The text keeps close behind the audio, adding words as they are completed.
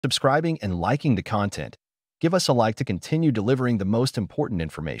subscribing and liking the content. Give us a like to continue delivering the most important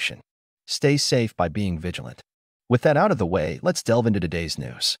information. Stay safe by being vigilant. With that out of the way, let's delve into today's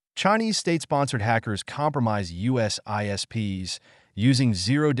news. Chinese state-sponsored hackers compromise U.S. ISPs using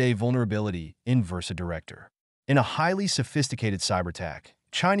zero-day vulnerability in VersaDirector. In a highly sophisticated cyberattack,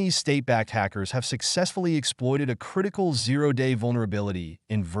 Chinese state-backed hackers have successfully exploited a critical zero-day vulnerability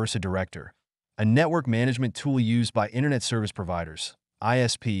in VersaDirector, a network management tool used by Internet Service Providers,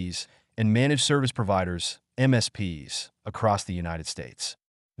 ISPs, and Managed Service Providers, MSPs, across the United States.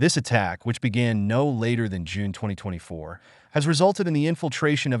 This attack, which began no later than June 2024, has resulted in the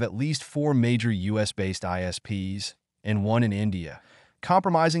infiltration of at least 4 major US-based ISPs and 1 in India,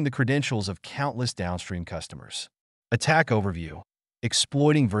 compromising the credentials of countless downstream customers. Attack overview: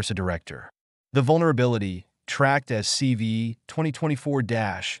 exploiting VersaDirector. The vulnerability, tracked as CVE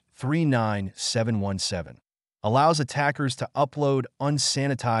 2024-39717, allows attackers to upload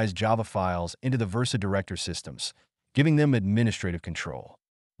unsanitized Java files into the VersaDirector systems, giving them administrative control.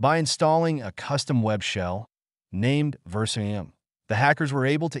 By installing a custom web shell named VersaMem, the hackers were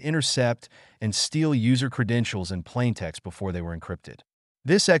able to intercept and steal user credentials in plaintext before they were encrypted.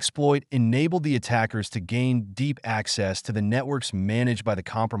 This exploit enabled the attackers to gain deep access to the networks managed by the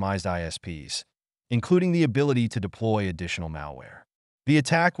compromised ISPs, including the ability to deploy additional malware. The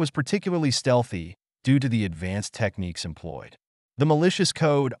attack was particularly stealthy due to the advanced techniques employed. The malicious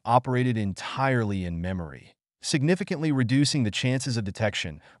code operated entirely in memory, significantly reducing the chances of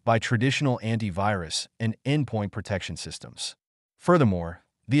detection by traditional antivirus and endpoint protection systems. Furthermore,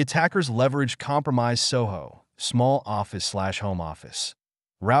 the attackers leveraged compromised SOHO, small office/home office,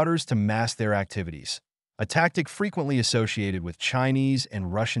 routers to mask their activities, a tactic frequently associated with Chinese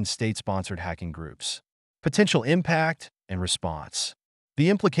and Russian state-sponsored hacking groups. Potential impact and response.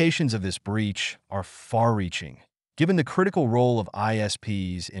 The implications of this breach are far-reaching, given the critical role of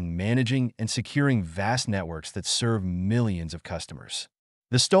ISPs in managing and securing vast networks that serve millions of customers.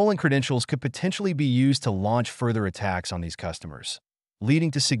 The stolen credentials could potentially be used to launch further attacks on these customers,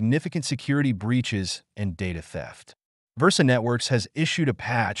 leading to significant security breaches and data theft. Versa Networks has issued a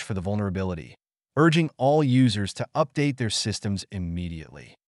patch for the vulnerability, urging all users to update their systems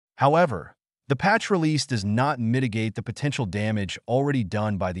immediately. However, the patch release does not mitigate the potential damage already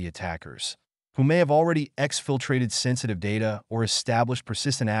done by the attackers, who may have already exfiltrated sensitive data or established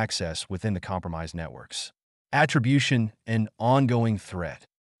persistent access within the compromised networks. Attribution and ongoing threat.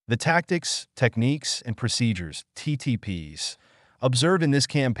 The tactics, techniques, and procedures, TTPs, observed in this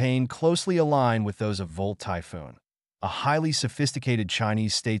campaign closely align with those of Volt Typhoon, a highly sophisticated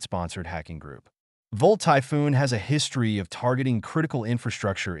Chinese state-sponsored hacking group. Volt Typhoon has a history of targeting critical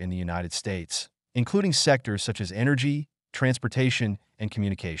infrastructure in the United States, including sectors such as energy, transportation, and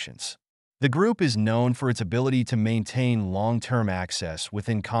communications. The group is known for its ability to maintain long-term access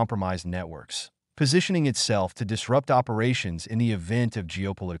within compromised networks, positioning itself to disrupt operations in the event of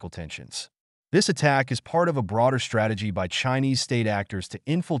geopolitical tensions. This attack is part of a broader strategy by Chinese state actors to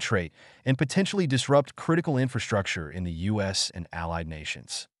infiltrate and potentially disrupt critical infrastructure in the U.S. and allied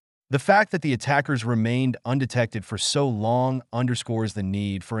nations. The fact that the attackers remained undetected for so long underscores the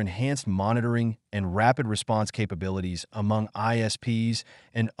need for enhanced monitoring and rapid response capabilities among ISPs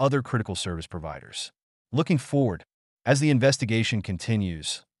and other critical service providers. Looking forward, as the investigation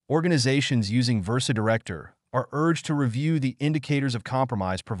continues, organizations using VersaDirector are urged to review the indicators of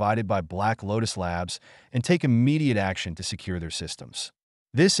compromise provided by Black Lotus Labs and take immediate action to secure their systems.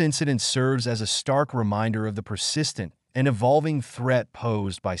 This incident serves as a stark reminder of the persistent and evolving threat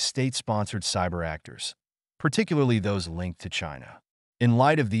posed by state-sponsored cyber actors, particularly those linked to China. In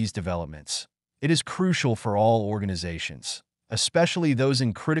light of these developments, it is crucial for all organizations, especially those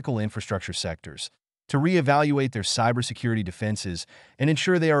in critical infrastructure sectors, to reevaluate their cybersecurity defenses and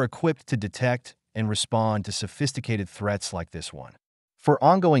ensure they are equipped to detect and respond to sophisticated threats like this one. For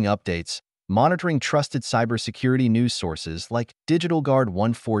ongoing updates, monitoring trusted cybersecurity news sources like DigitalGuard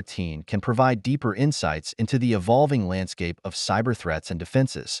 114 can provide deeper insights into the evolving landscape of cyber threats and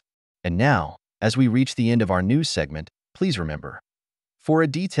defenses. And now, as we reach the end of our news segment, please remember, for a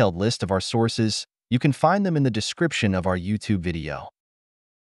detailed list of our sources, you can find them in the description of our YouTube video.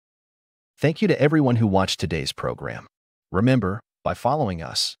 Thank you to everyone who watched today's program. Remember, by following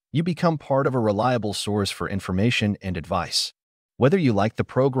us, you become part of a reliable source for information and advice. Whether you like the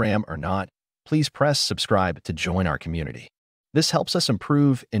program or not, please press subscribe to join our community. This helps us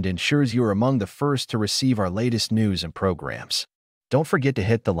improve and ensures you are among the first to receive our latest news and programs. Don't forget to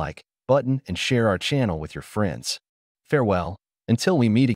hit the like button and share our channel with your friends. Farewell, until we meet again.